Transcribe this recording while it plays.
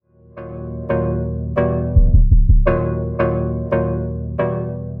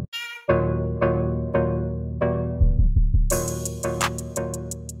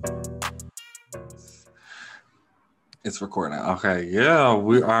It's recording. Okay, yeah,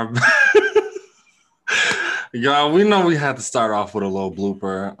 we are. Y'all, we know we had to start off with a little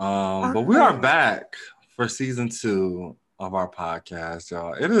blooper, but we are back for season 2 of our podcast,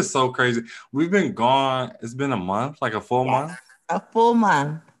 y'all. It is so crazy. We've been gone. It's been a month, like a full month. A full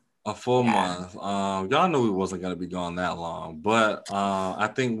month. A full month. Y'all knew we wasn't gonna be gone that long, but I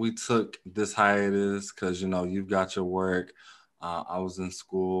think we took this hiatus because you've got your work. I was in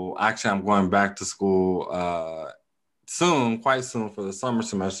school. Actually, I'm going back to school soon, quite soon for the summer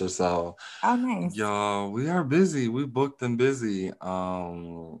semester. So, nice. y'all, we are busy. We booked and busy.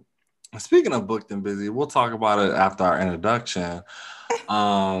 Speaking of booked and busy, we'll talk about it after our introduction.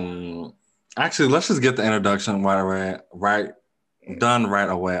 Actually, let's just get the introduction right done right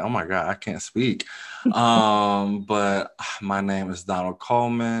away. Oh my God, I can't speak. But my name is Donald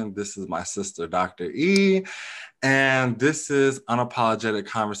Coleman. This is my sister, Dr. E. And this is Unapologetic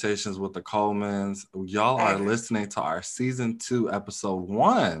Conversations with the Colemans. Y'all are listening to our season 2, episode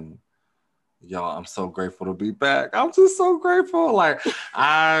 1. Y'all, I'm so grateful to be back. I'm just so grateful. Like,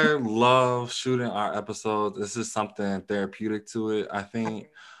 I love shooting our episodes. This is something therapeutic to it. I think,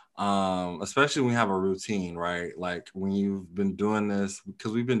 especially when you have a routine, right? Like when you've been doing this,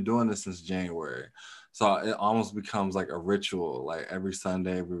 because we've been doing this since January. So it almost becomes like a ritual. Like every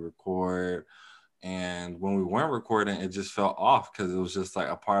Sunday we record. And when we weren't recording, it just felt off because it was just like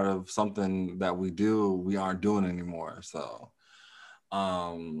a part of something that we do, we aren't doing anymore. So,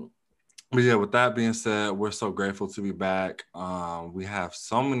 but yeah, with that being said, we're so grateful to be back. We have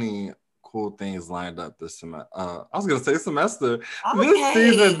so many cool things lined up this semester. I was gonna say semester. This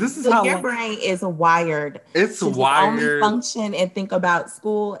season, this is how your brain is wired. It's to wired. Only function and think about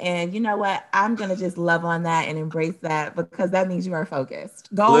school. And you know what? I'm gonna just love on that and embrace that because that means you are focused.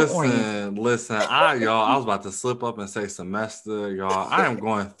 Listen, y'all, I was about to slip up and say semester, y'all. I am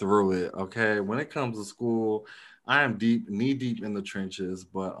going through it. Okay, when it comes to school, I am knee deep in the trenches,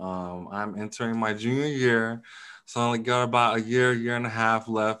 but I'm entering my junior year, so I only got about a year and a half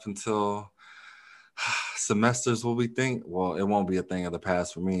left until semesters will be well, it won't be a thing of the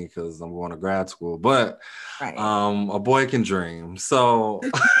past for me because I'm going to grad school, but a boy can dream. So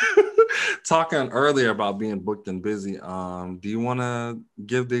talking earlier about being booked and busy, do you want to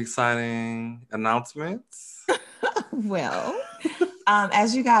give the exciting announcements? Well,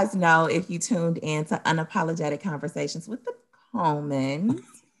 as you guys know, if you tuned in to Unapologetic Conversations with the Colemans,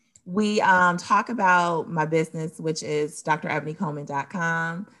 we talk about my business, which is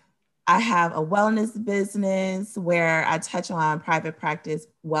drebonycoleman.com. I have a wellness business where I touch on private practice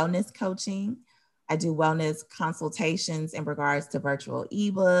wellness coaching. I do wellness consultations in regards to virtual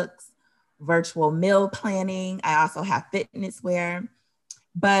ebooks, virtual meal planning. I also have fitness wear.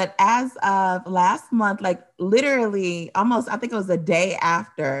 But as of last month, like literally almost, I think it was a day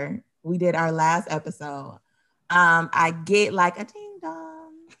after we did our last episode, I get like a ding dong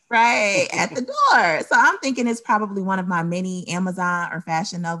right at the door. So I'm thinking it's probably one of my many Amazon or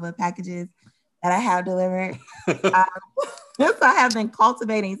Fashion Nova packages that I have delivered. So I have been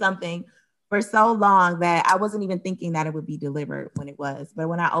cultivating something for so long that I wasn't even thinking that it would be delivered when it was. But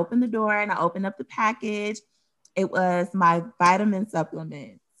when I opened the door and I opened up the package, it was my vitamin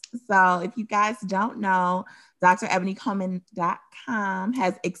supplements. So if you guys don't know, drebonycoleman.com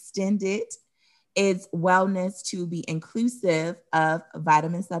has extended its wellness to be inclusive of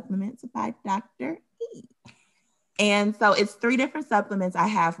vitamin supplements by Dr. E. And so it's 3 different supplements I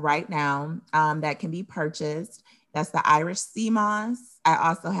have right now that can be purchased. That's the Irish sea moss. I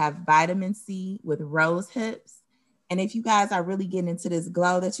also have vitamin C with rose hips. And if you guys are really getting into this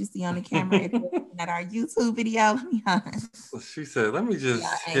glow that you see on the camera, if you're looking at our YouTube video, she said, "Let me just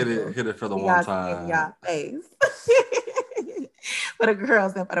hit it for the one time." Y'all face. For the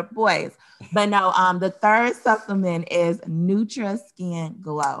girls and for the boys. But no, the third supplement is NutraSkin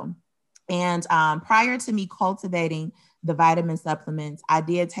Glow. And prior to me cultivating the vitamin supplements, I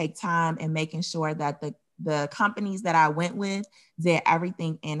did take time in making sure that the companies that I went with did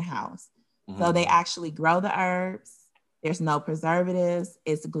everything in-house. Mm-hmm. So they actually grow the herbs. There's no preservatives.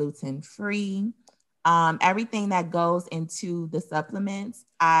 It's gluten-free. Everything that goes into the supplements,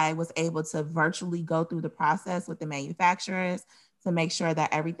 I was able to virtually go through the process with the manufacturers to make sure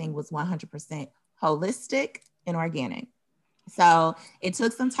that everything was 100% holistic and organic. So it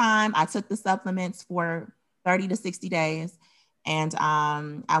took some time. I took the supplements for 30 to 60 days. And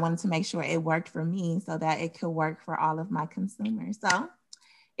I wanted to make sure it worked for me so that it could work for all of my consumers. So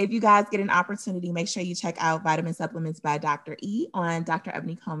if you guys get an opportunity, make sure you check out Vitamin Supplements by Dr. E on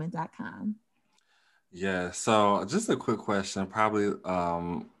drebonycoleman.com. Yeah, so just a quick question. Probably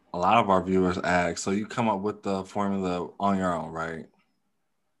a lot of our viewers ask, so you come up with the formula on your own, right?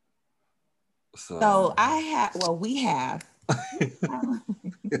 So we have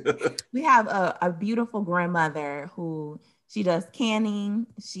we have a beautiful grandmother who she does canning.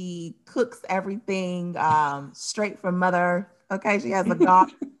 She cooks everything straight from mother. Okay, she has a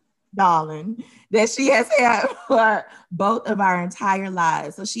darling that she has had for both of our entire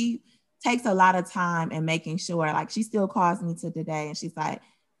lives. So she takes a lot of time in making sure, like she still calls me to today and she's like,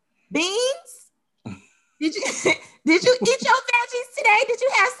 Beans, did you did you eat your veggies today? Did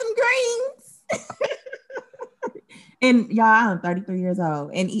you have some greens? And y'all, I'm 33 years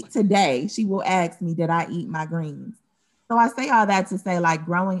old. And today she will ask me, did I eat my greens? So I say all that to say, like,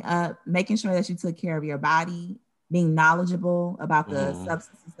 growing up, making sure that you took care of your body, being knowledgeable about the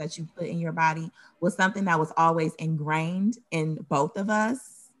substances that you put in your body was something that was always ingrained in both of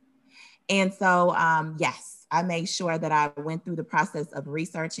us. And so, yes, I made sure that I went through the process of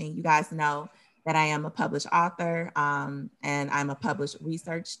researching. You guys know that I am a published author and I'm a published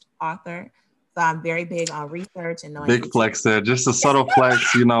researched author. So I'm very big on research and knowing. Big flex there, just a subtle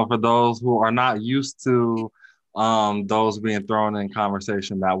flex, for those who are not used to those being thrown in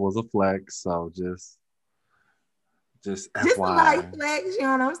conversation. That was a flex. So just FYI. A light flex, you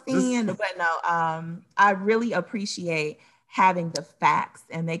know what I'm saying? But no, I really appreciate having the facts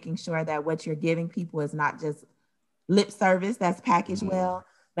and making sure that what you're giving people is not just lip service that's packaged well,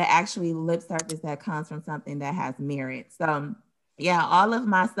 but actually lip service that comes from something that has merit. So yeah, all of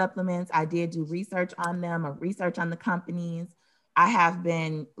my supplements, I did do research on them or research on the companies. I have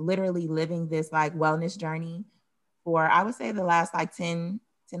been literally living this like wellness journey for, I would say, the last like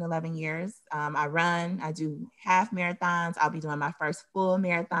 11 years. I do half marathons. I'll be doing my first full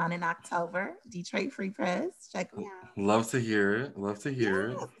marathon in October, Detroit Free Press. Check me out. Love to hear it.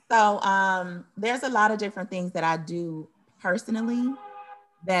 So there's a lot of different things that I do personally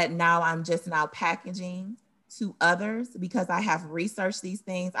that now I'm just now packaging to others because I have researched these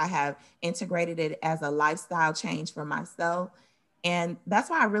things. I have integrated it as a lifestyle change for myself. And that's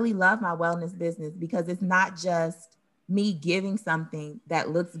why I really love my wellness business, because it's not just me giving something that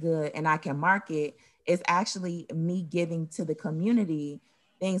looks good and I can market. It's actually me giving to the community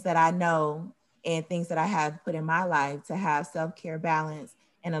things that I know and things that I have put in my life to have self-care, balance,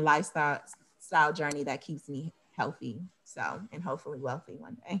 and a lifestyle journey that keeps me healthy. So, and hopefully wealthy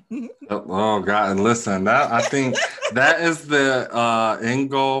one day. Oh God, and listen, that I think that is the end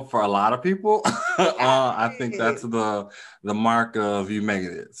goal for a lot of people. I think that's the mark of you made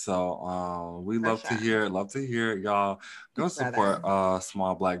it. So we love to hear it, y'all. Go support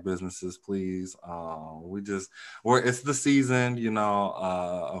small Black businesses, please. It's the season,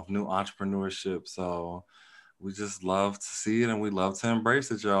 of new entrepreneurship. So we just love to see it and we love to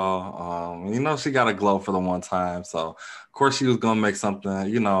embrace it, y'all. She got a glow for the one time. So of course she was gonna make something,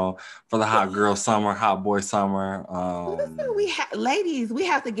 for the hot girl summer, hot boy summer. Ladies, we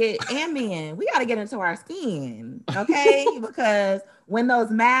have to get, and men, we gotta get into our skin, okay? Because when those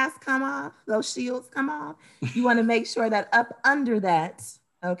masks come off, those shields come off, you want to make sure that up under that,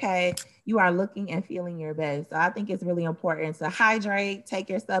 okay, you are looking and feeling your best. So I think it's really important to hydrate, take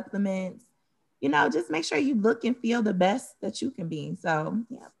your supplements, just make sure you look and feel the best that you can be. So,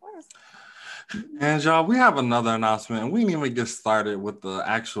 yeah, of course. And y'all, we have another announcement, and we didn't even get started with the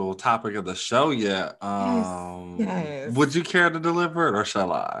actual topic of the show yet. Yes. Would you care to deliver it, or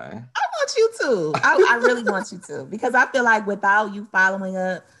shall I? I want you to. I really want you to, because I feel like without you following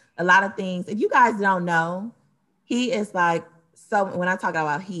up a lot of things, if you guys don't know, he is like, so when I talk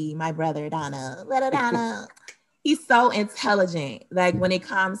about my brother, Donna, he's so intelligent. Like when it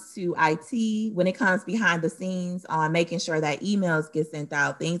comes to IT, when it comes behind the scenes on making sure that emails get sent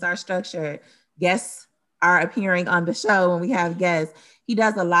out, things are structured, guests are appearing on the show when we have guests. He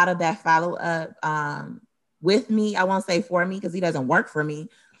does a lot of that follow up with me. I won't say for me because he doesn't work for me,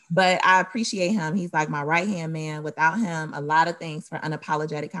 but I appreciate him. He's like my right-hand man. Without him, a lot of things for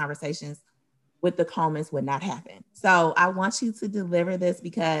unapologetic conversations with the Colemans would not happen. So I want you to deliver this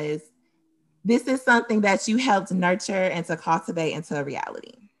because this is something that you helped nurture and to cultivate into a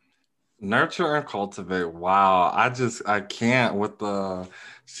reality. Nurture and cultivate. Wow. I can't with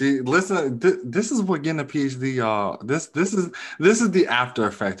listen, this is what getting a PhD, y'all. This is the after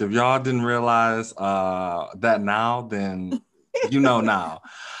effect. If y'all didn't realize that now, then now.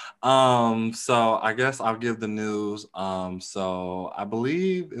 So I guess I'll give the news. So I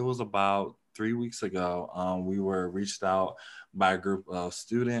believe it was about 3 weeks ago. We were reached out by a group of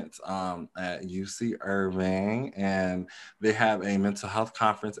students at UC Irving, and they have a mental health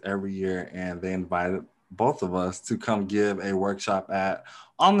conference every year, and they invited both of us to come give a workshop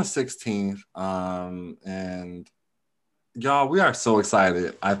on the 16th. And y'all, we are so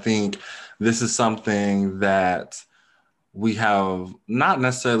excited. I think this is something that we have not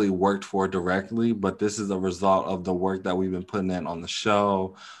necessarily worked for directly, but this is a result of the work that we've been putting in on the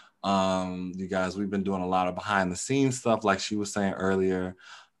show. You guys, we've been doing a lot of behind the scenes stuff, like she was saying earlier.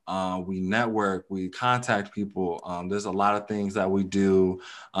 We network, we contact people. There's a lot of things that we do.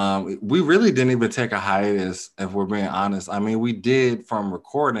 We really didn't even take a hiatus, if we're being honest. I mean, we did from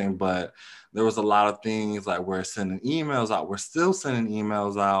recording, but there was a lot of things like we're sending emails out. We're still sending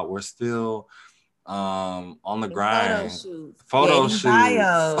emails out. We're still on the Photo grind. shoots, Photo creating shoots.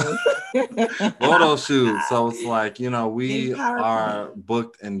 bios. Photo shoots. So it's like, Getting we PowerPoint. are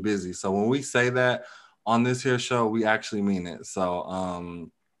booked and busy. So when we say that on this here show, we actually mean it. So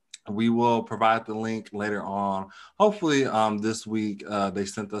we will provide the link later on. Hopefully this week they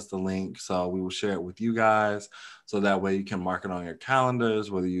sent us the link, so we will share it with you guys, so that way you can mark it on your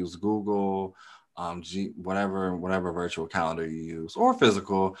calendars, whether you use Google, whatever virtual calendar you use, or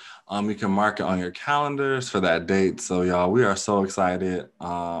physical. You can mark it on your calendars for that date. So y'all, we are so excited,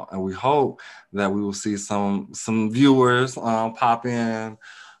 and we hope that we will see some viewers pop in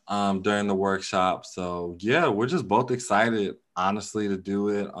during the workshop. So yeah, we're just both excited, honestly, to do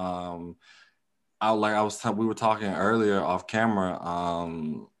it. We were talking earlier off camera.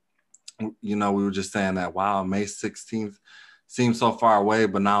 We were just saying that, wow, May 16th seems so far away,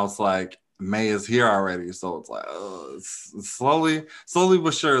 but now it's like May is here already. So it's like, it's slowly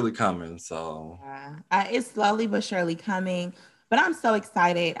but surely coming. So it's slowly but surely coming. But I'm so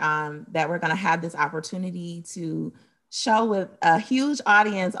excited that we're going to have this opportunity to show with a huge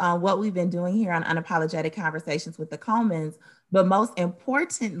audience on what we've been doing here on Unapologetic Conversations with the Colemans. But most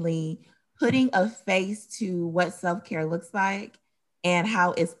importantly, putting a face to what self-care looks like and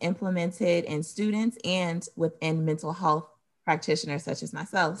how it's implemented in students and within mental health practitioners such as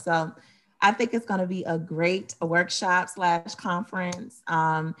myself. So I think it's going to be a great workshop / conference.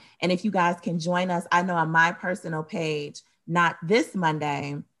 And if you guys can join us, I know on my personal page, not this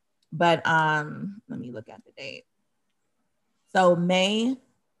Monday, but let me look at the date. So May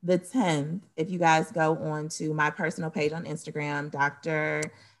the 10th, if you guys go on to my personal page on Instagram, Dr.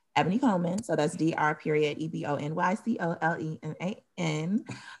 Ebony Coleman. So that's Dr.EbonyColeman.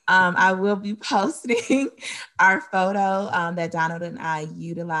 I will be posting our photo that Donald and I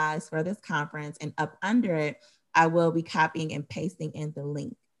utilized for this conference. And up under it, I will be copying and pasting in the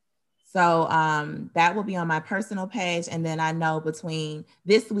link. So that will be on my personal page. And then I know between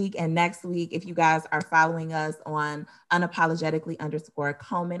this week and next week, if you guys are following us on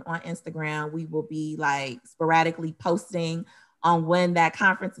unapologetically_Coleman on Instagram, we will be like sporadically posting on when that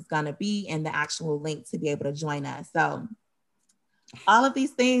conference is going to be and the actual link to be able to join us. So all of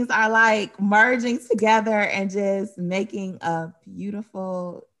these things are like merging together and just making a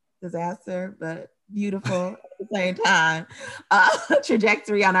beautiful disaster, but beautiful at the same time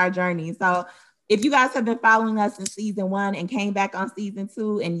trajectory on our journey. So if you guys have been following us in season 1 and came back on season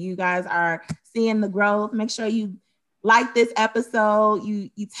 2 and you guys are seeing the growth, make sure you like this episode,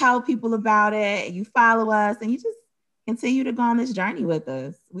 you tell people about it, and you follow us, and you just continue to go on this journey with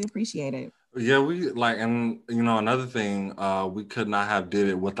us. We appreciate it. Yeah, we like, and another thing, we could not have did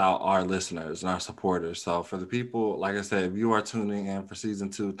it without our listeners and our supporters. So for the people, like I said, if you are tuning in for season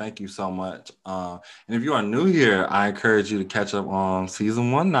 2, thank you so much. And if you are new here, I encourage you to catch up on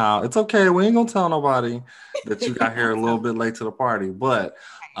season 1 now. It's okay. We ain't gonna tell nobody that you got here a little bit late to the party, but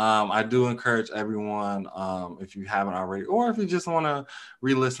I do encourage everyone, if you haven't already, or if you just want to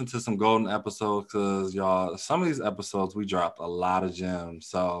re-listen to some golden episodes, because y'all, some of these episodes we dropped a lot of gems.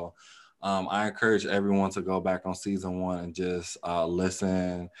 So I encourage everyone to go back on season 1 and just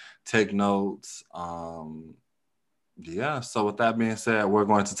listen, take notes. Yeah, so with that being said, we're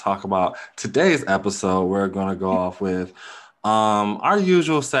going to talk about today's episode. We're going to go off with our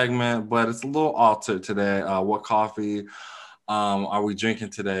usual segment, but it's a little altered today. What coffee are we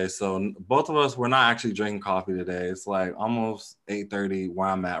drinking today? So both of us, we're not actually drinking coffee today. It's like almost 8:30 where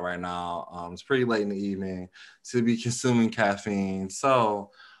I'm at right now. It's pretty late in the evening to be consuming caffeine.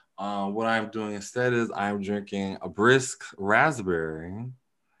 So what I'm doing instead is I'm drinking a brisk raspberry.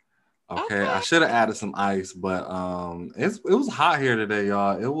 Okay, I should have added some ice, but it was hot here today,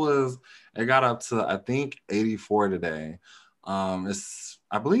 y'all. It got up to, I think, 84 today.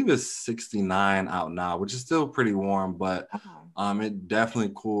 I believe it's 69 out now, which is still pretty warm, but it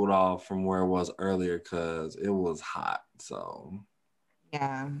definitely cooled off from where it was earlier because it was hot. So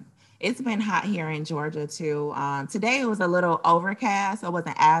yeah, it's been hot here in Georgia too. Today it was a little overcast, so it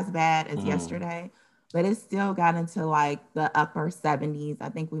wasn't as bad as yesterday, but it still got into like the upper 70s. I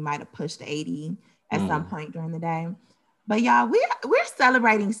think we might have pushed 80 at some point during the day. But y'all, we're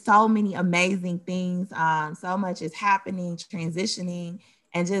celebrating so many amazing things. So much is happening, transitioning,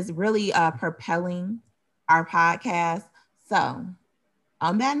 and just really propelling our podcast. So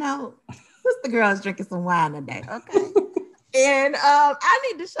on that note, sister girl is drinking some wine today, okay? And I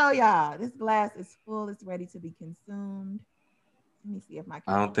need to show y'all. This glass is full. It's ready to be consumed. Let me see if my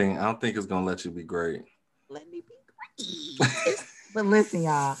camera. I don't think it's gonna let you be great. Let me be great. But listen,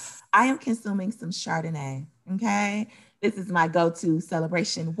 y'all, I am consuming some Chardonnay. Okay. This is my go-to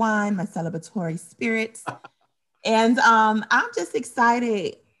celebration wine, my celebratory spirits. And I'm just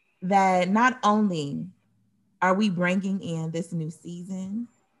excited that not only are we bringing in this new season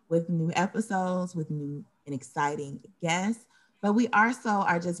with new episodes, with new and exciting guests, but we also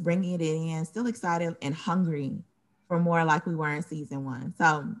are just bringing it in, still excited and hungry for more like we were in season 1.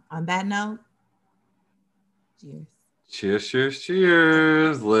 So on that note, cheers. Cheers, cheers,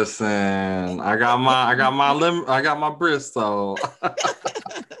 cheers. Listen, I got my Bristol.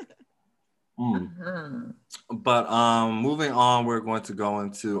 But moving on, we're going to go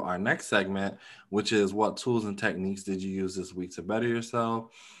into our next segment, which is what tools and techniques did you use this week to better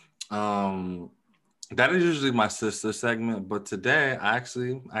yourself? That is usually my sister segment, but today I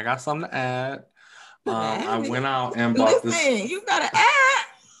got something to add. I went out and bought this. You gotta add.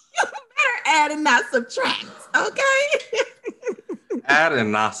 You better add and not subtract. Okay. Add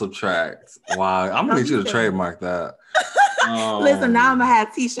and not subtract. Wow, I'm gonna need you to trademark that. Listen, now I'm gonna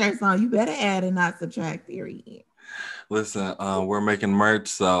have t-shirts on. You better add and not subtract. Period. Listen, we're making merch,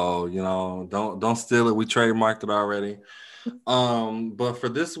 so don't steal it. We trademarked it already. But for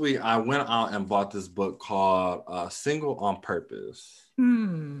this week, I went out and bought this book called Single on Purpose.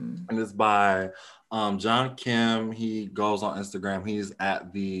 And it's by John Kim. He goes on Instagram. He's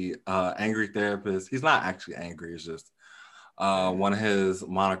at the Angry Therapist. He's not actually angry. It's just one of his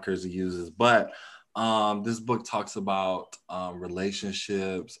monikers he uses. But this book talks about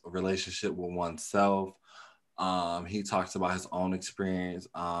relationships, a relationship with oneself. He talks about his own experience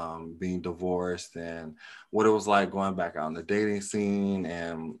being divorced and what it was like going back out in the dating scene.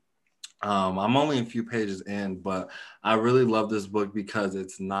 And I'm only a few pages in, but I really love this book because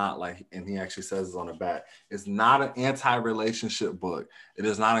it's not like, and he actually says it on the back, it's not an anti-relationship book. It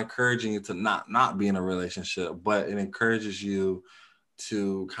is not encouraging you to not be in a relationship, but it encourages you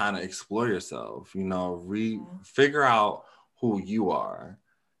to kind of explore yourself, figure out who you are.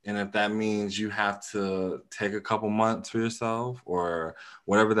 And if that means you have to take a couple months for yourself or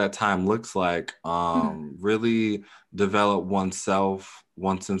whatever that time looks like, really develop oneself,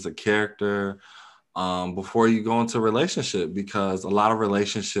 one sense of character before you go into a relationship, because a lot of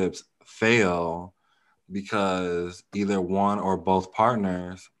relationships fail because either one or both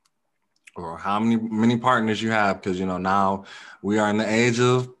partners, or how many partners you have, because now we are in the age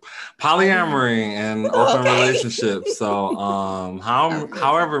of polyamory and open relationships. So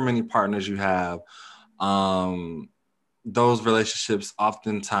however many partners you have, those relationships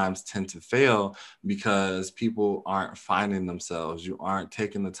oftentimes tend to fail because people aren't finding themselves. You aren't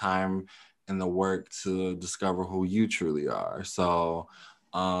taking the time and the work to discover who you truly are. So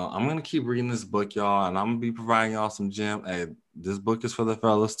I'm going to keep reading this book, y'all, and I'm going to be providing y'all some gems. Hey, this book is for the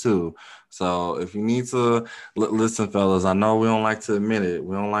fellas too. So if you need to listen, fellas, I know we don't like to admit it.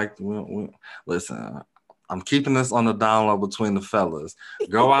 Listen, I'm keeping this on the down low between the fellas.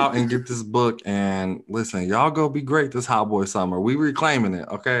 Go out and get this book and listen, y'all go be great this hot boy summer. We reclaiming it,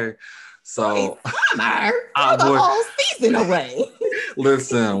 okay? So summer, the whole season away.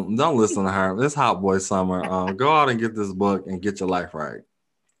 Listen, don't listen to her. This hot boy summer. Go out and get this book and get your life right.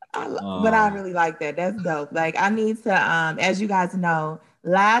 But I really like that. That's dope. Like, I need to, as you guys know,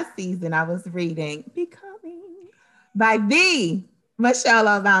 last season I was reading Becoming by the Michelle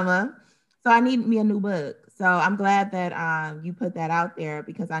Obama. So I need me a new book. So I'm glad that you put that out there,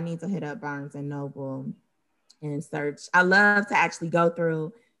 because I need to hit up Barnes and Noble and search. I love to actually go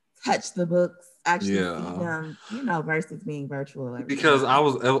through, touch the books, actually see them, versus being virtual. Because I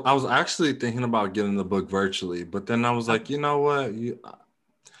was actually thinking about getting the book virtually, but then I was like, you know what?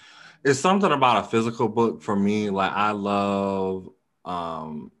 It's something about a physical book for me. Like, I love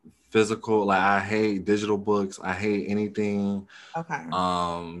physical. Like, I hate digital books. I hate anything. Okay.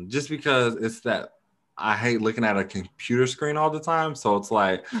 Just because it's that I hate looking at a computer screen all the time. So it's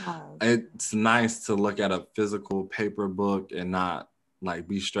like, it's nice to look at a physical paper book and not like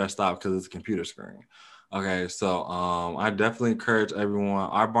be stressed out because it's a computer screen. Okay, so I definitely encourage everyone.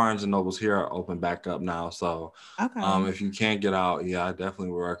 Our Barnes and Nobles here are open back up now. So if you can't get out, I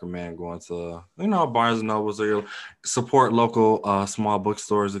definitely would recommend going to, Barnes and Nobles, or your support local small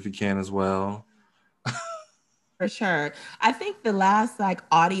bookstores if you can as well. For sure. I think the last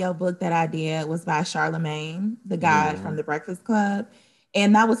audio book that I did was by Charlemagne, the guy from The Breakfast Club.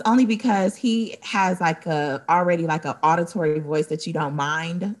 And that was only because he has already an auditory voice that you don't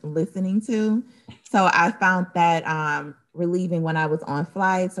mind listening to. So I found that relieving when I was on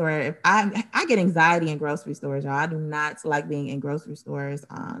flights, or if I get anxiety in grocery stores, y'all. I do not like being in grocery stores.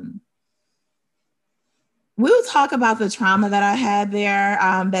 We'll talk about the trauma that I had there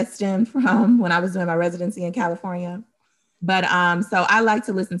that stemmed from when I was doing my residency in California. But so I like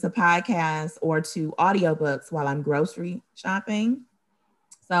to listen to podcasts or to audiobooks while I'm grocery shopping.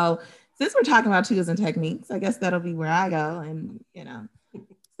 So since we're talking about tools and techniques, I guess that'll be where I go. And,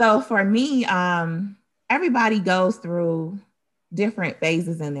 so for me, everybody goes through different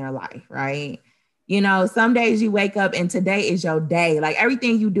phases in their life, right? Some days you wake up and today is your day. Like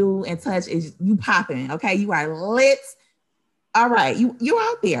everything you do and touch is you popping. Okay. You are lit. All right. You're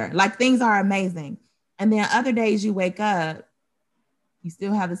out there. Like things are amazing. And then other days you wake up, you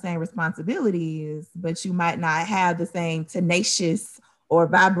still have the same responsibilities, but you might not have the same tenacious or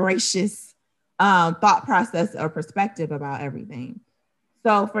vibracious thought process or perspective about everything.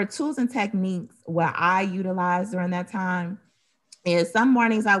 So for tools and techniques, what I utilize during that time is some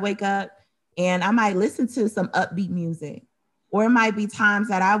mornings I wake up and I might listen to some upbeat music, or it might be times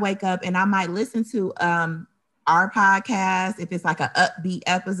that I wake up and I might listen to our podcast, if it's like an upbeat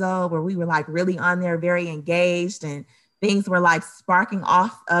episode where we were like really on there, very engaged, and things were like sparking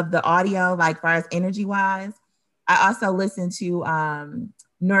off of the audio, like far as energy wise. I also listen to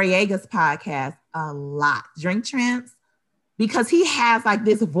Noriega's podcast a lot, Drink Tramps, because he has like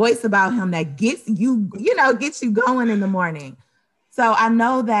this voice about him that gets you going in the morning. So I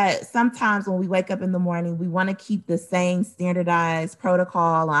know that sometimes when we wake up in the morning, we want to keep the same standardized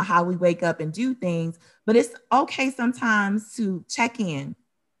protocol on how we wake up and do things, but it's okay sometimes to check in.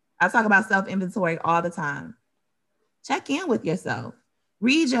 I talk about self-inventory all the time. Check in with yourself,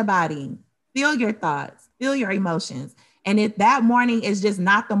 read your body, feel your thoughts, feel your emotions. And if that morning is just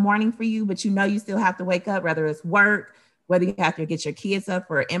not the morning for you, but you still have to wake up, whether it's work, whether you have to get your kids up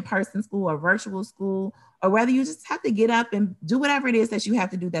for in-person school or virtual school, or whether you just have to get up and do whatever it is that you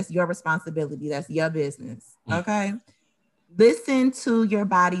have to do, that's your responsibility, that's your business, okay? Listen to your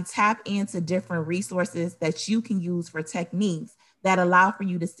body, tap into different resources that you can use for techniques that allow for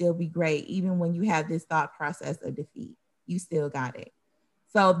you to still be great, even when you have this thought process of defeat. You still got it.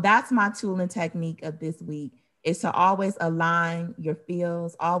 So that's my tool and technique of this week, is to always align your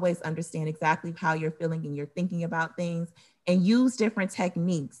feels, always understand exactly how you're feeling and you're thinking about things, and use different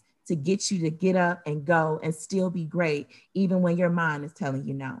techniques to get you to get up and go and still be great, even when your mind is telling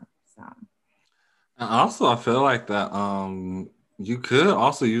you no. So. And also, I feel like that you could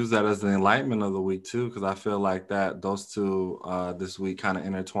also use that as the enlightenment of the week too, because I feel like that those two this week kind of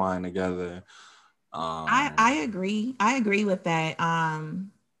intertwine together. I agree. I agree with that.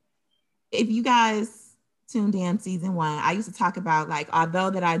 If you guys tuned in season 1, I used to talk about, like, although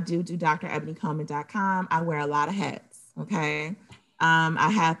that I do drebonycoleman.com, I wear a lot of hats. Okay. I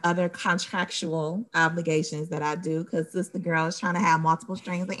have other contractual obligations that I do because Sister Girl is trying to have multiple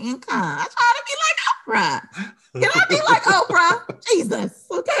streams of income. I try to be like Oprah. Can I be like Oprah? Jesus.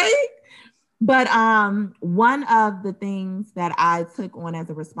 Okay. But one of the things that I took on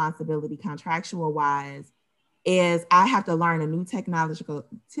as a responsibility contractual wise is I have to learn a new technology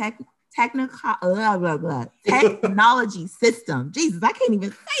system. Jesus, I can't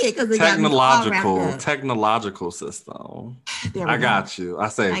even say it because it technological system. I got you. I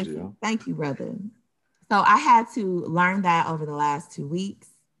saved you. Thank you, brother. So I had to learn that over the last 2 weeks.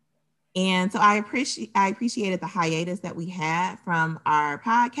 And so I appreciated the hiatus that we had from our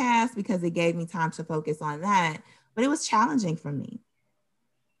podcast because it gave me time to focus on that. But it was challenging for me.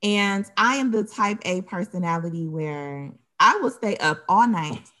 And I am the type A personality where I will stay up all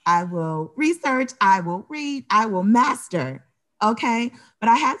night. I will research, I will read, I will master. Okay. But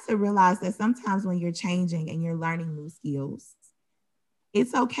I had to realize that sometimes when you're changing and you're learning new skills,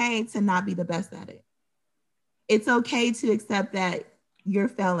 it's okay to not be the best at it. It's okay to accept that you're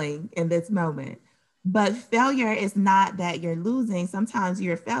failing in this moment. But failure is not that you're losing. Sometimes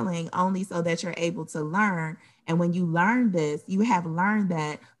you're failing only so that you're able to learn. And when you learn this, you have learned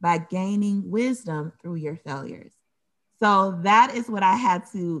that by gaining wisdom through your failures. So that is what I had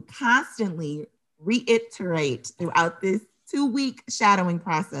to constantly reiterate throughout this 2-week shadowing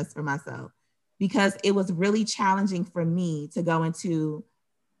process for myself, because it was really challenging for me to go into,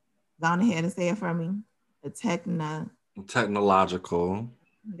 go on ahead and say it for me, technological.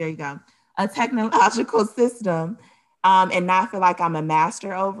 There you go. A technological system, and not feel like I'm a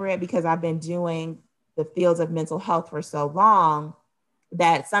master over it, because I've been doing the fields of mental health for so long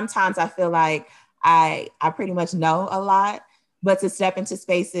that sometimes I feel like I pretty much know a lot, but to step into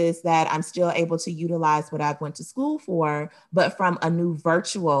spaces that I'm still able to utilize what I've went to school for, but from a new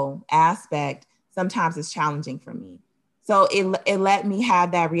virtual aspect, sometimes it's challenging for me. So it let me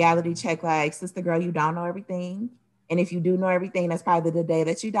have that reality check, like, sister girl, you don't know everything. And if you do know everything, that's probably the day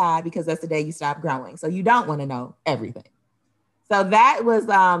that you die, because that's the day you stop growing. So you don't want to know everything. So that was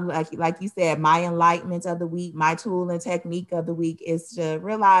like you said, my enlightenment of the week. My tool and technique of the week is to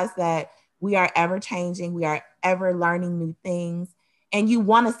realize that we are ever changing, we are ever learning new things, and you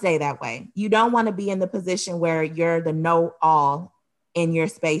want to stay that way. You don't want to be in the position where you're the know all in your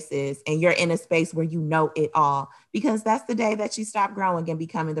spaces and you're in a space where you know it all, because that's the day that you stop growing and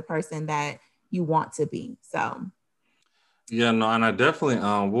becoming the person that you want to be. So yeah, no, and I definitely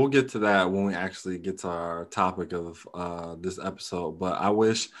we'll get to that when we actually get to our topic of this episode. But I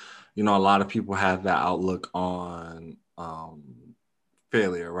wish, a lot of people had that outlook on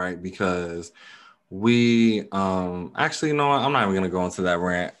failure, right? Because we actually, what, I'm not even gonna go into that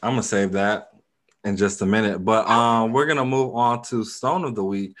rant. I'm gonna save that in just a minute. But we're gonna move on to Stone of the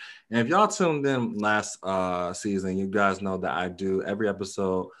Week. And if y'all tuned in last season, you guys know that I do every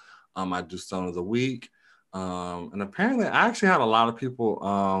episode. I do Stone of the Week. And apparently I actually had a lot of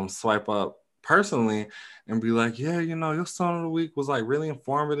people swipe up personally and be like, yeah, your Stone of the Week was like really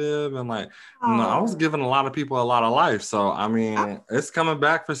informative, and like, I was giving a lot of people a lot of life. So I mean, it's coming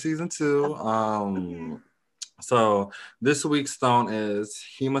back for season 2. So this week's stone is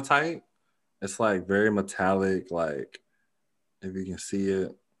hematite. It's like very metallic, like if you can see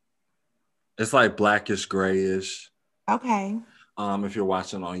it. It's like blackish grayish. okay. If you're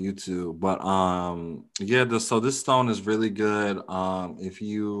watching on YouTube. But yeah, so this stone is really good. If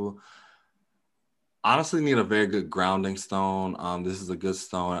you honestly need a very good grounding stone, this is a good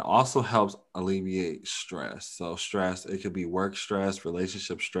stone. It also helps alleviate stress. So stress, it could be work stress,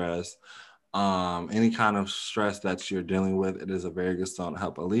 relationship stress, any kind of stress that you're dealing with. It is a very good stone to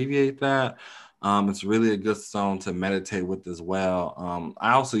help alleviate that. It's really a good stone to meditate with as well.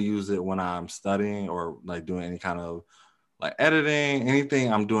 I also use it when I'm studying or like doing any kind of like editing,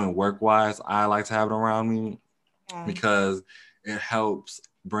 anything I'm doing work wise. I like to have it around me because it helps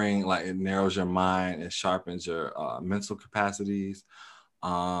bring, like, it narrows your mind, it sharpens your mental capacities.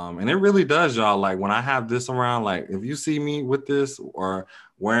 And it really does, y'all. Like when I have this around, like if you see me with this or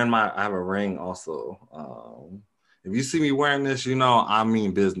wearing I have a ring also. If you see me wearing this, I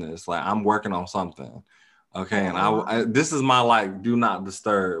mean business. Like I'm working on something. Okay. And this is my like do not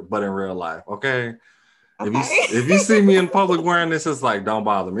disturb, but in real life. Okay. If you see me in public wearing this, it's like don't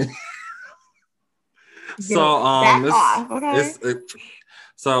bother me. So back off. Okay.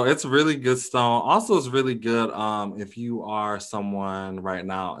 so it's really good stone. Also, it's really good if you are someone right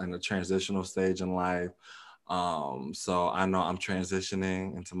now in a transitional stage in life. So I know I'm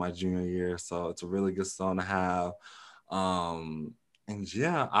transitioning into my junior year, so it's a really good stone to have. And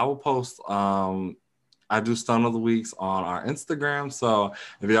yeah, I will post I do Stone of the Weeks on our Instagram. So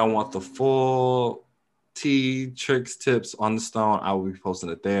if y'all want the full tea, tricks, tips on the stone, I will be posting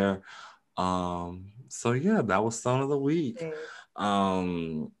it there. So yeah, that was Stone of the Week.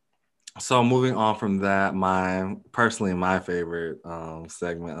 So moving on from that, my favorite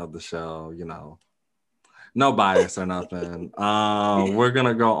segment of the show, no bias or nothing. We're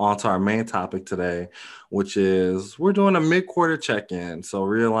gonna go on to our main topic today, which is we're doing a mid-quarter check-in. So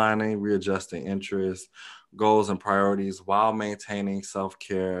realigning, readjusting interests, goals, and priorities while maintaining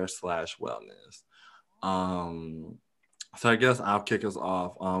self-care / wellness. So I guess I'll kick us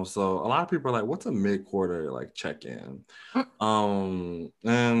off. So a lot of people are like, what's a mid-quarter like check-in? And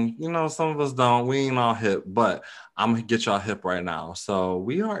some of us don't, we ain't all hip, but I'm gonna get y'all hip right now. So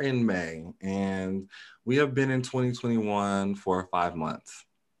we are in May and we have been in 2021 for 5 months.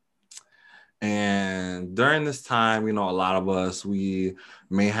 And during this time, a lot of us, we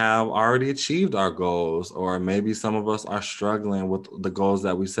may have already achieved our goals, or maybe some of us are struggling with the goals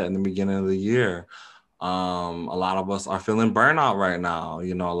that we set in the beginning of the year. A lot of us are feeling burnout right now.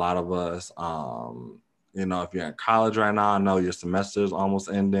 A lot of us, if you're in college right now, I know your semester is almost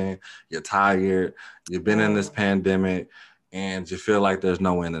ending, you're tired, you've been in this pandemic, and you feel like there's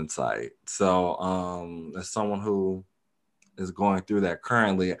no end in sight. So as someone who is going through that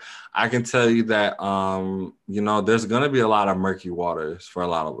currently, I can tell you that, there's going to be a lot of murky waters for a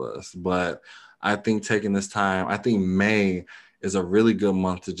lot of us. But I think taking this time, I think May is a really good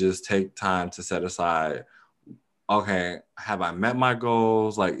month to just take time to set aside, okay, have I met my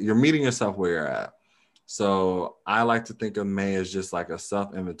goals? Like you're meeting yourself where you're at. So I like to think of May as just like a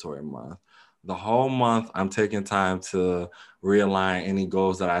self-inventory month. The whole month, I'm taking time to realign any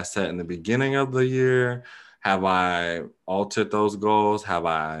goals that I set in the beginning of the year. Have I altered those goals? Have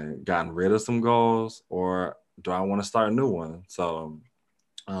I gotten rid of some goals? Or do I want to start a new one? So,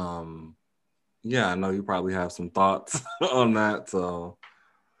 yeah, I know you probably have some thoughts on that. So,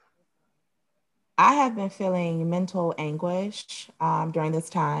 I have been feeling mental anguish during this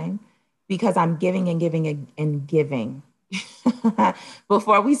time because I'm giving and giving and giving.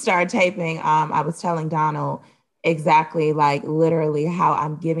 Before we start taping, I was telling Donald exactly, like literally, how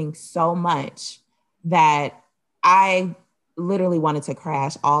I'm giving so much that I literally wanted to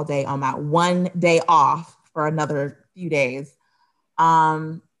crash all day on my one day off for another few days.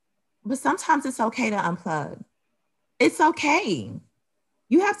 But sometimes it's okay to unplug. It's okay.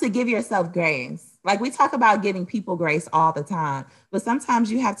 You have to give yourself grace. Like we talk about giving people grace all the time, but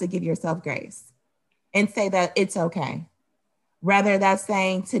sometimes you have to give yourself grace and say that it's okay. Rather that's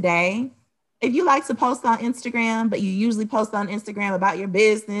saying today, if you like to post on Instagram, but you usually post on Instagram about your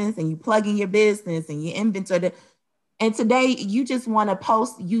business and you plug in your business and you inventory, and today you just want to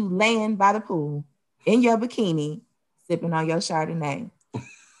post you laying by the pool in your bikini, sipping on your Chardonnay.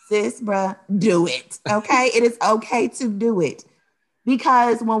 Sis, bruh, do it. Okay. It is okay to do it.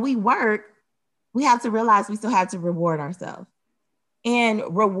 Because when we work, we have to realize we still have to reward ourselves. And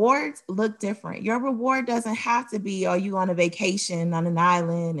rewards look different. Your reward doesn't have to be, are you on a vacation on an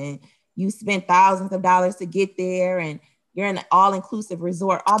island and you spent thousands of dollars to get there and you're in an all-inclusive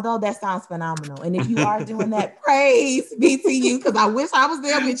resort, although that sounds phenomenal. And if you are doing that, praise be to you, because I wish I was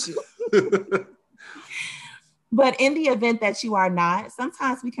there with you. But in the event that you are not,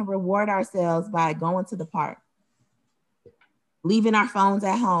 sometimes we can reward ourselves by going to the park, leaving our phones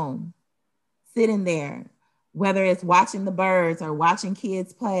at home, sitting there, whether it's watching the birds or watching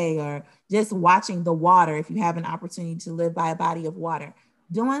kids play or just watching the water. If you have an opportunity to live by a body of water,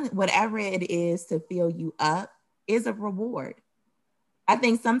 doing whatever it is to fill you up is a reward. I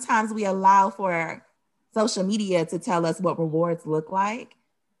think sometimes we allow for social media to tell us what rewards look like,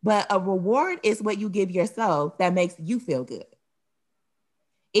 but a reward is what you give yourself that makes you feel good.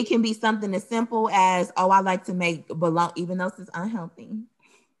 It can be something as simple as, oh, I like to make bologna, even though it's unhealthy.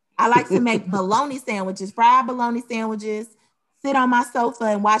 I like to make bologna sandwiches, fried bologna sandwiches, sit on my sofa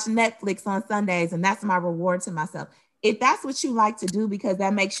and watch Netflix on Sundays. And that's my reward to myself. If that's what you like to do because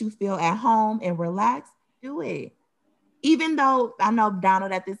that makes you feel at home and relaxed, do it. Even though I know,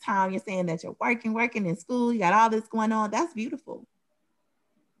 Donald, at this time, you're saying that you're working in school, you got all this going on. That's beautiful.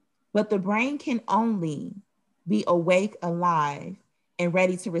 But the brain can only be awake, alive, and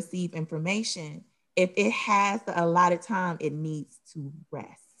ready to receive information if it has the allotted time it needs to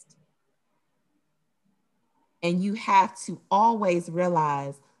rest. And you have to always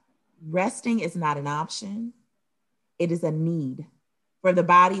realize resting is not an option. It is a need for the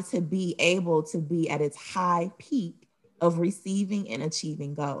body to be able to be at its high peak of receiving and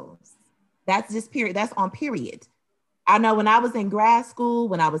achieving goals. That's just period. That's on period. I know when I was in grad school,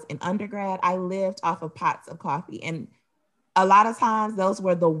 when I was in undergrad, I lived off of pots of coffee. And a lot of times those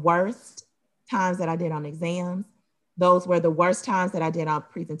were the worst times that I did on exams. Those were the worst times that I did on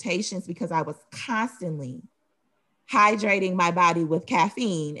presentations because I was constantly hydrating my body with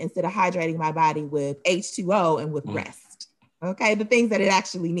caffeine instead of hydrating my body with H2O and with rest. Okay, the things that it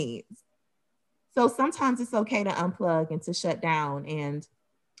actually needs. So sometimes it's okay to unplug and to shut down. And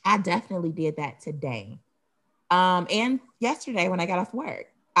I definitely did that today. And yesterday when I got off work,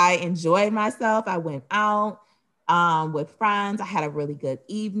 I enjoyed myself. I went out with friends. I had a really good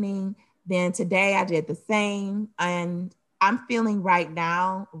evening. Then today I did the same. And I'm feeling right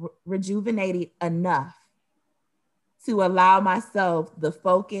now rejuvenated enough to allow myself the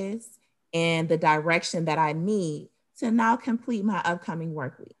focus and the direction that I need to now complete my upcoming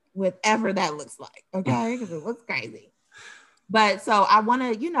work week, whatever that looks like. Okay. Because it looks crazy. But so I want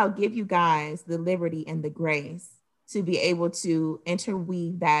to, give you guys the liberty and the grace to be able to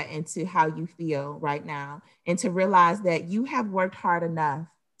interweave that into how you feel right now and to realize that you have worked hard enough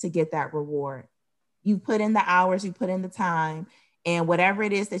to get that reward. You put in the hours, you put in the time, and whatever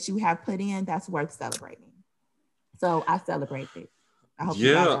it is that you have put in, that's worth celebrating. So I celebrate it. I hope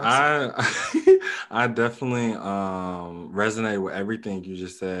you guys are. I definitely resonate with everything you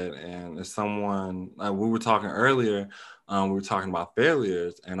just said. And as someone, we were talking earlier, we were talking about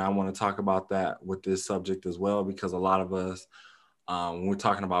failures, and I want to talk about that with this subject as well, because a lot of us, when we're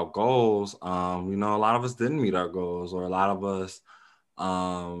talking about goals, a lot of us didn't meet our goals, or a lot of us,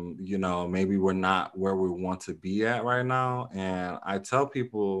 maybe we're not where we want to be at right now. And I tell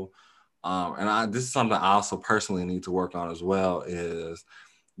people, this is something I also personally need to work on as well, is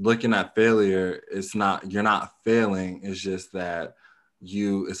looking at failure. You're not failing. It's just that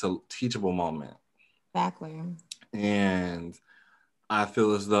it's a teachable moment. Exactly. And I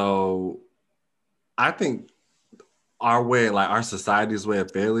feel as though, I think our way, like our society's way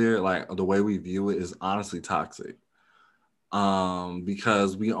of failure, like the way we view it, is honestly toxic.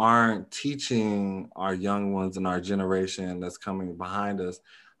 Because we aren't teaching our young ones and our generation that's coming behind us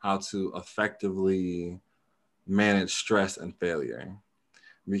how to effectively manage stress and failure.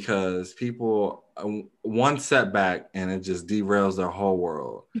 because people, one setback and it just derails their whole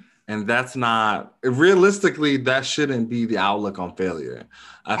world. And that's not, realistically, that shouldn't be the outlook on failure.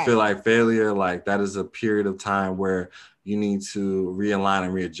 I feel like failure, like that is a period of time where you need to realign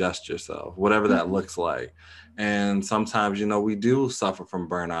and readjust yourself, whatever that looks like. And sometimes, you know, we do suffer from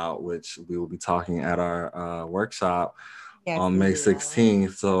burnout, which we will be talking at our workshop on May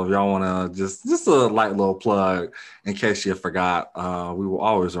 16th. So if y'all want to just a light little plug in case you forgot, we will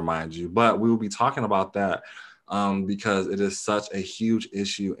always remind you. But we will be talking about that because it is such a huge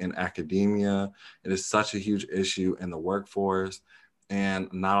issue in academia. It is such a huge issue in the workforce.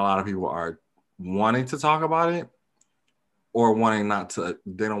 And not a lot of people are wanting to talk about it or wanting not to,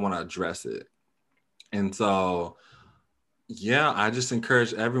 they don't want to address it. And so, yeah, I just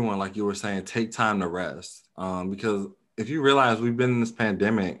encourage everyone, like you were saying, take time to rest. Because if you realize we've been in this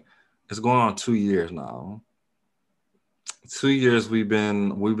pandemic, it's going on 2 years now. 2 years we've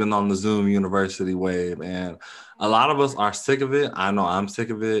been on the Zoom University wave, and a lot of us are sick of it. I know I'm sick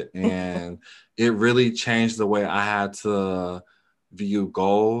of it, and it really changed the way I had to view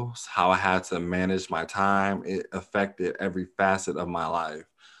goals, how I had to manage my time. It affected every facet of my life.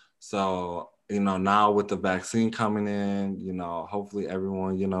 So, you know, now with the vaccine coming in, you know, hopefully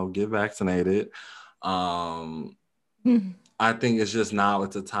everyone, you know, get vaccinated. I think it's just now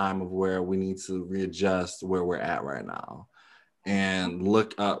it's a time of where we need to readjust where we're at right now and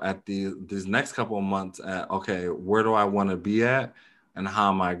look up at these next couple of months at, okay, where do I want to be at and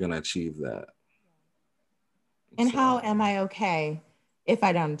how am I going to achieve that? And so, how am I okay if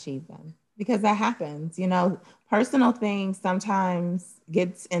I don't achieve them? Because that happens, you know, personal things sometimes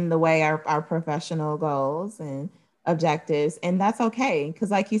gets in the way of our professional goals and objectives. And that's okay. Because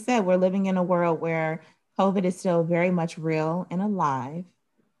like you said, we're living in a world where COVID is still very much real and alive.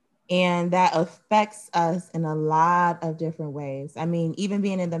 And that affects us in a lot of different ways. I mean, even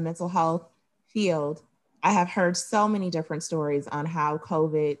being in the mental health field, I have heard so many different stories on how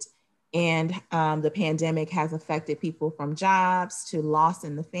COVID and the pandemic has affected people, from jobs to loss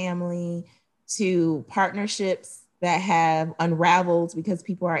in the family to partnerships that have unraveled because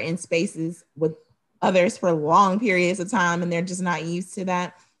people are in spaces with others for long periods of time and they're just not used to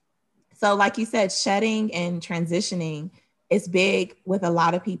that. So like you said, shedding and transitioning is big with a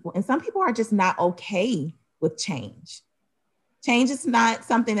lot of people. And some people are just not okay with change. Change is not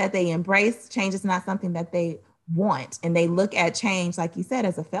something that they embrace. Change is not something that they want. And they look at change, like you said,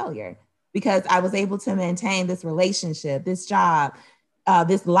 as a failure, because I was able to maintain this relationship, this job,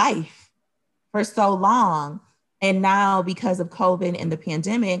 this life for so long. And now because of COVID and the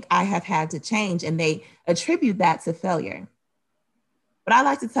pandemic, I have had to change, and they attribute that to failure. But I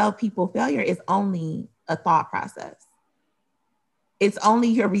like to tell people failure is only a thought process. It's only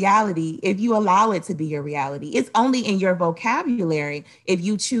your reality if you allow it to be your reality. It's only in your vocabulary if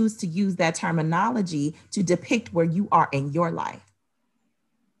you choose to use that terminology to depict where you are in your life.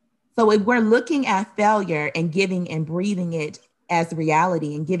 So if we're looking at failure and giving and breathing it as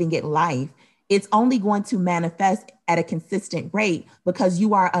reality and giving it life, it's only going to manifest at a consistent rate because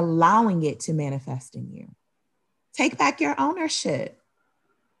you are allowing it to manifest in you. Take back your ownership.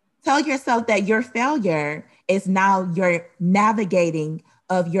 Tell yourself that your failure is now your navigating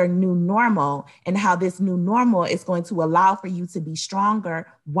of your new normal, and how this new normal is going to allow for you to be stronger,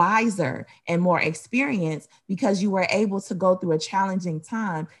 wiser, and more experienced because you were able to go through a challenging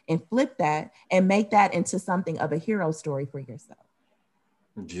time and flip that and make that into something of a hero story for yourself.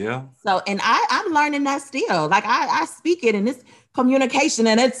 Yeah. So, and I'm learning that still. Like I speak it in this communication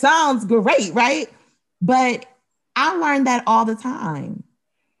and it sounds great, right? But I learn that all the time.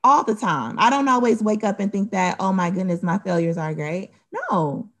 All the time. I don't always wake up and think that, oh my goodness, my failures are great.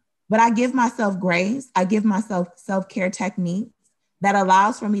 No, but I give myself grace. I give myself self-care techniques that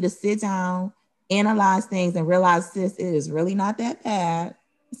allows for me to sit down, analyze things, and realize this is really not that bad.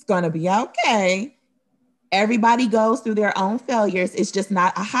 It's going to be okay. Everybody goes through their own failures. It's just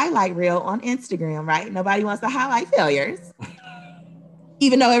not a highlight reel on Instagram, right? Nobody wants to highlight failures,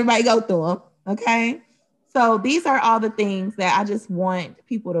 even though everybody goes through them. Okay. So these are all the things that I just want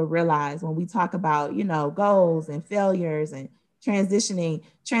people to realize when we talk about, you know, goals and failures and transitioning.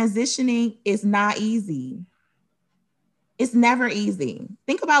 Transitioning is not easy. It's never easy.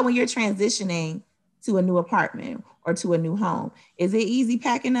 Think about when you're transitioning to a new apartment or to a new home. Is it easy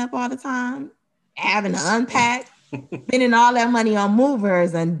packing up all the time? Having to unpack, spending all that money on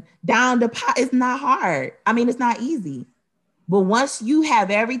movers and down deposit. It's not hard. I mean, it's not easy. But once you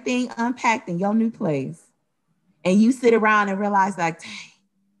have everything unpacked in your new place, and you sit around and realize, like, dang,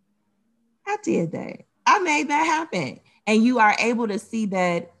 I did that. I made that happen. And you are able to see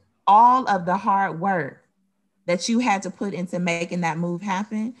that all of the hard work that you had to put into making that move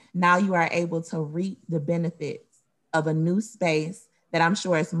happen, now you are able to reap the benefits of a new space that I'm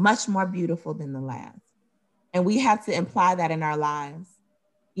sure is much more beautiful than the last. And we have to imply that in our lives.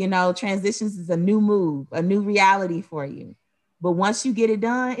 You know, transitions is a new move, a new reality for you. But once you get it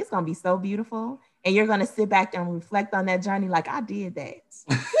done, it's going to be so beautiful. And you're going to sit back and reflect on that journey like, I did that.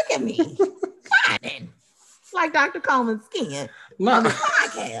 Look at me. Shining. Like Dr. Coleman's skin on this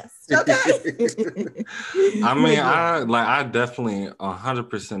podcast. Okay. I mean, I definitely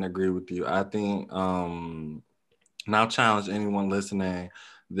 100% agree with you. I think now challenge anyone listening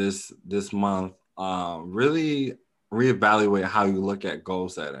this month, really reevaluate how you look at goal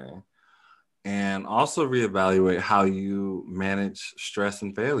setting, and also reevaluate how you manage stress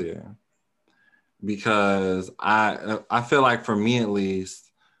and failure. Because I feel like, for me at least,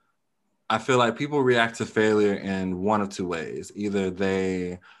 I feel like people react to failure in one of two ways. Either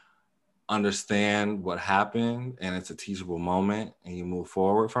they understand what happened and it's a teachable moment and you move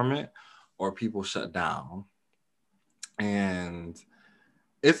forward from it, or people shut down. And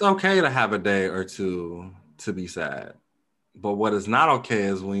it's okay to have a day or two to be sad. But what is not okay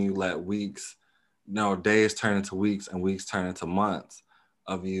is when you let days turn into weeks and weeks turn into months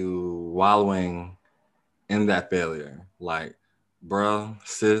of you wallowing in that failure. Like, bro,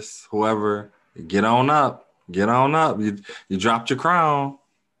 sis, whoever, get on up. You dropped your crown.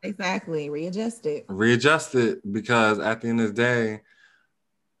 Exactly. Readjust it. Because at the end of the day,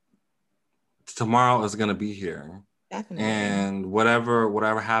 tomorrow is going to be here. Definitely. And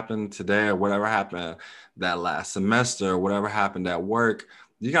whatever happened today, or whatever happened that last semester, or whatever happened at work,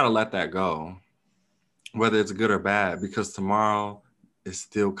 you got to let that go, whether it's good or bad, because tomorrow is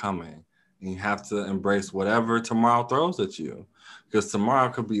still coming. And you have to embrace whatever tomorrow throws at you, because tomorrow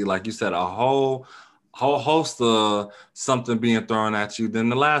could be, like you said, a whole host of something being thrown at you than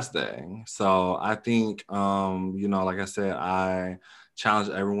the last day. So I think, like I said, I challenge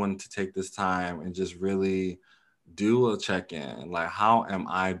everyone to take this time and just really do a check-in. Like, how am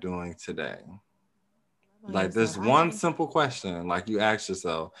I doing today? Like, this one simple question, like, you ask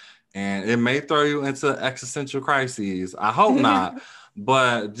yourself, and it may throw you into existential crises. I hope not,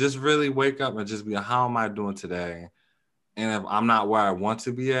 but just really wake up and just be, how am I doing today? And if I'm not where I want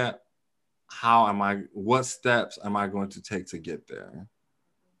to be at, what steps am I going to take to get there?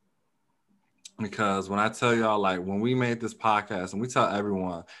 Because when I tell y'all, like, when we made this podcast, and we tell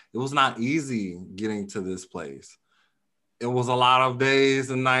everyone, it was not easy getting to this place. It was a lot of days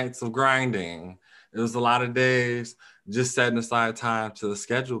and nights of grinding. It was a lot of days just setting aside time to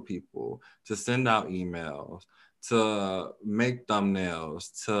schedule people, to send out emails, to make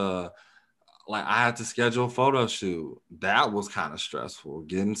thumbnails, like, I had to schedule a photo shoot. That was kind of stressful,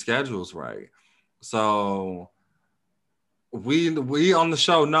 getting schedules right. So we on the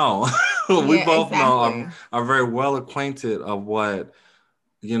show know, we both know, are very well acquainted of what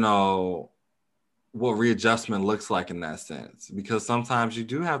readjustment looks like in that sense, because sometimes you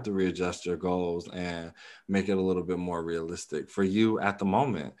do have to readjust your goals and make it a little bit more realistic for you at the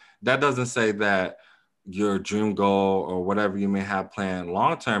moment. That doesn't say that your dream goal or whatever you may have planned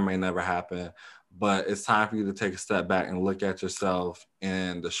long term may never happen, but it's time for you to take a step back and look at yourself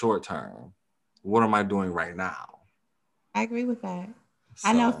in the short term. What am I doing right now? I agree with that. So,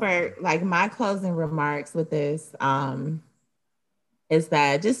 I know, for like my closing remarks with this is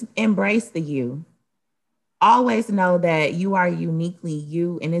that just embrace the you. Always know that you are uniquely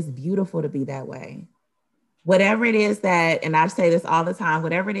you, and it's beautiful to be that way. Whatever it is that, and I say this all the time,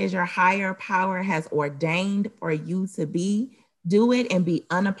 whatever it is your higher power has ordained for you to be, do it and be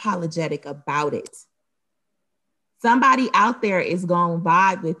unapologetic about it. Somebody out there is going to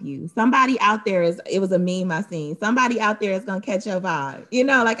vibe with you. Somebody out there it was a meme I seen. Somebody out there is going to catch your vibe,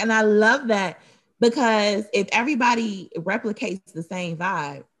 and I love that, because if everybody replicates the same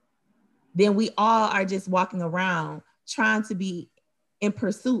vibe, then we all are just walking around trying to be in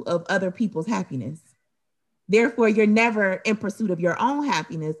pursuit of other people's happiness. Therefore, you're never in pursuit of your own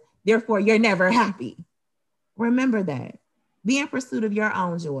happiness. Therefore, you're never happy. Remember that. Be in pursuit of your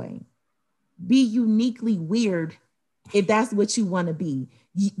own joy. Be uniquely weird if that's what you want to be.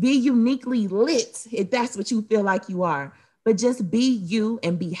 Be uniquely lit if that's what you feel like you are. But just be you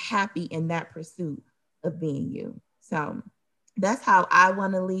and be happy in that pursuit of being you. So that's how I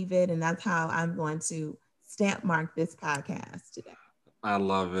want to leave it. And that's how I'm going to stamp mark this podcast today. I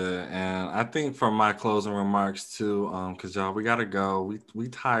love it. And I think for my closing remarks too, because y'all, we gotta go. We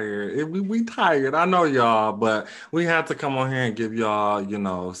tired. We tired. I know y'all, but we had to come on here and give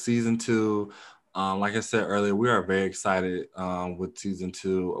y'all, season 2. Like I said earlier, we are very excited with season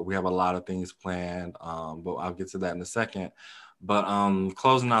 2. We have a lot of things planned, but I'll get to that in a second. But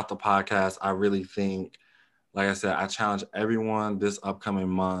closing out the podcast, I really think like I said, I challenge everyone this upcoming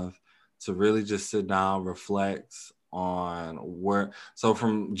month to really just sit down, reflect on where. So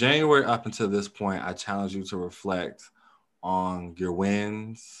from January up until this point, I challenge you to reflect on your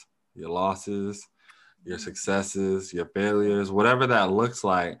wins, your losses, your successes, your failures, whatever that looks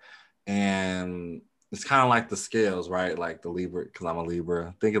like. And it's kind of like the scales, right? Like the Libra, because I'm a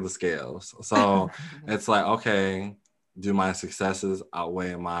Libra. Think of the scales. So it's like, okay, do my successes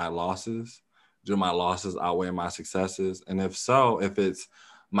outweigh my losses? Do my losses outweigh my successes? And if so, if it's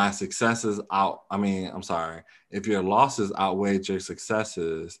my successes I'm sorry, if your losses outweigh your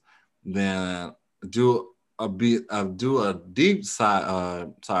successes, then do a deep a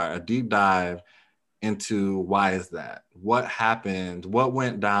deep dive into why is that? What happened? What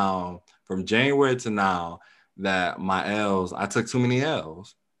went down from January to now that I took too many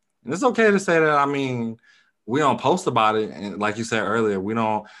L's. And it's okay to say that. I mean, we don't post about it. And like you said earlier, we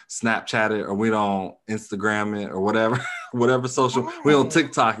don't Snapchat it or we don't Instagram it or whatever, whatever social, we don't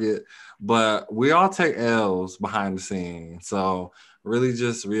TikTok it, but we all take L's behind the scenes. So really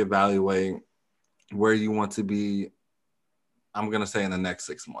just reevaluate where you want to be, I'm going to say in the next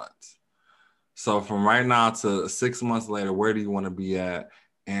 6 months. So from right now to 6 months later, where do you want to be at?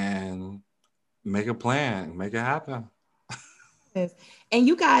 And make a plan, make it happen. And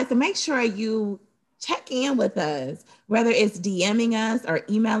you guys, to make sure you check in with us, whether it's DMing us or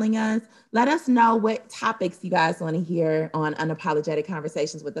emailing us, let us know what topics you guys want to hear on Unapologetic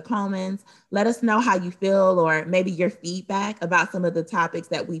Conversations with the Colemans. Let us know how you feel, or maybe your feedback about some of the topics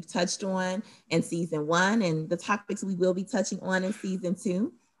that we've touched on in season 1 and the topics we will be touching on in season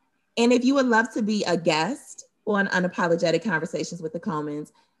 2. And if you would love to be a guest on Unapologetic Conversations with the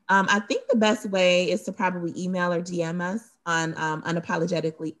Colemans, I think the best way is to probably email or DM us on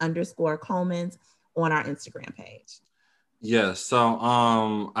unapologetically_Colemans on our Instagram page. Yes. So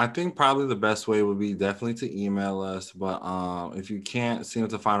I think probably the best way would be definitely to email us. But if you can't seem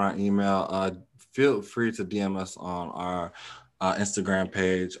to find our email, feel free to DM us on our Instagram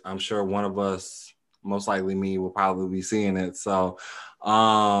page. I'm sure one of us, most likely me, will probably be seeing it. So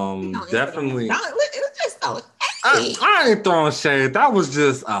definitely. I ain't throwing shade. That was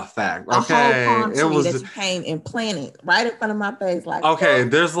just a fact. Okay, a whole palm tree that you came and planted right in front of my face. Like, okay,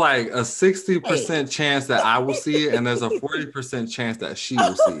 there's like a 60% chance that I will see it, and there's a 40% chance that she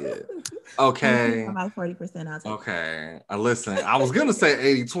will see it. Okay, about 40%. I'll take. Okay, listen. I was gonna say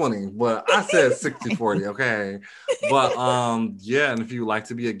 80-20, but I said 60-40. Okay, but yeah, and if you would like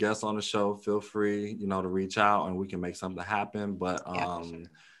to be a guest on the show, feel free, to reach out and we can make something happen. But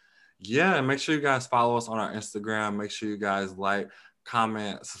yeah, and make sure you guys follow us on our Instagram. Make sure you guys like,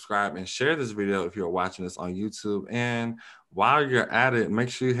 comment, subscribe, and share this video if you're watching this on YouTube. And while you're at it, make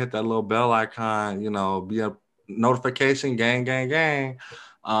sure you hit that little bell icon, be a notification, gang.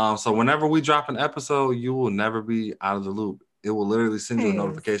 So whenever we drop an episode, you will never be out of the loop. It will literally send you a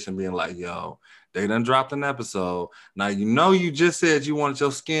notification being like, yo, they done dropped an episode. Now, you just said you wanted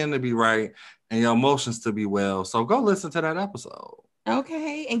your skin to be right and your emotions to be well. So go listen to that episode.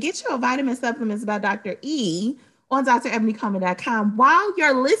 Okay, and get your vitamin supplements by Dr. E on drebonycoleman.com. While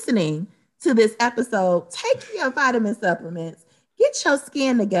you're listening to this episode, take your vitamin supplements, get your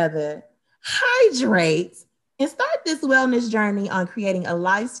skin together, hydrate, and start this wellness journey on creating a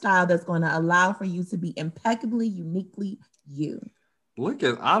lifestyle that's going to allow for you to be impeccably, uniquely you.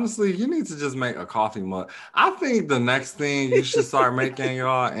 Honestly, you need to just make a coffee mug. I think the next thing you should start making,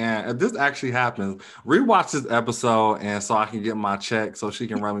 y'all, and if this actually happens, rewatch this episode and so I can get my check, so she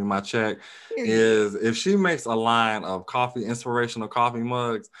can run me my check, is if she makes a line of inspirational coffee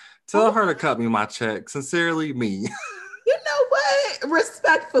mugs, tell her to cut me my check. Sincerely, me. You know what?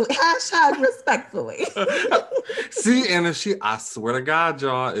 Respectfully. #respectfully. See, and I swear to God,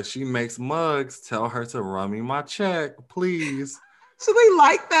 y'all, if she makes mugs, tell her to run me my check, please. So they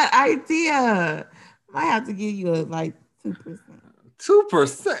like that idea. Might have to give you 2%.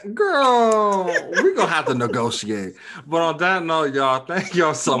 2%, girl. We're gonna have to negotiate. But on that note, y'all, thank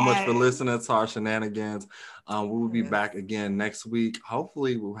y'all so much for listening to our shenanigans. We will be back again next week.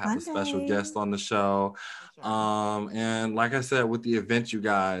 Hopefully, we'll have a special guest on the show. And like I said, with the event, you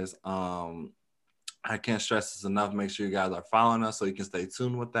guys, I can't stress this enough. Make sure you guys are following us so you can stay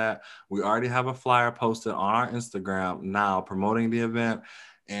tuned with that. We already have a flyer posted on our Instagram now promoting the event.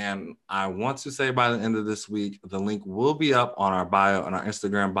 And I want to say by the end of this week, the link will be up on our bio, on our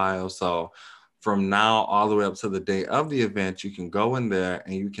Instagram bio. So from now all the way up to the day of the event, you can go in there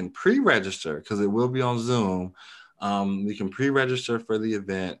and you can pre-register because it will be on Zoom. You can pre-register for the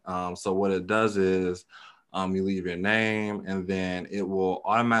event. So what it does is, you leave your name and then it will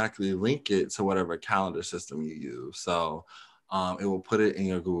automatically link it to whatever calendar system you use. So It will put it in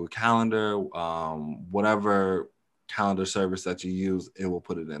your Google Calendar, whatever calendar service that you use, it will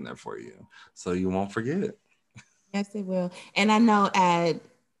put it in there for you. So you won't forget it. Yes, it will. And I know at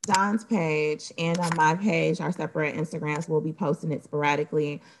Don's page and on my page, our separate Instagrams, will be posting it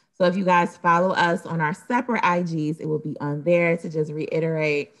sporadically. So if you guys follow us on our separate IGs, it will be on there. To just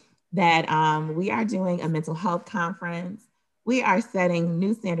reiterate that we are doing a mental health conference. We are setting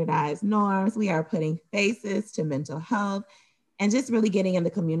new standardized norms. We are putting faces to mental health and just really getting in the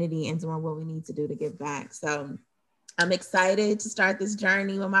community and doing what we need to do to give back. So I'm excited to start this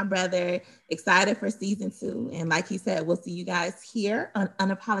journey with my brother, excited for season 2. And like he said, we'll see you guys here on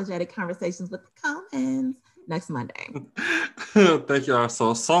Unapologetic Conversations with the Commons next Monday. Thank you all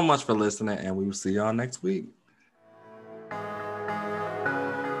so much for listening, and we will see y'all next week.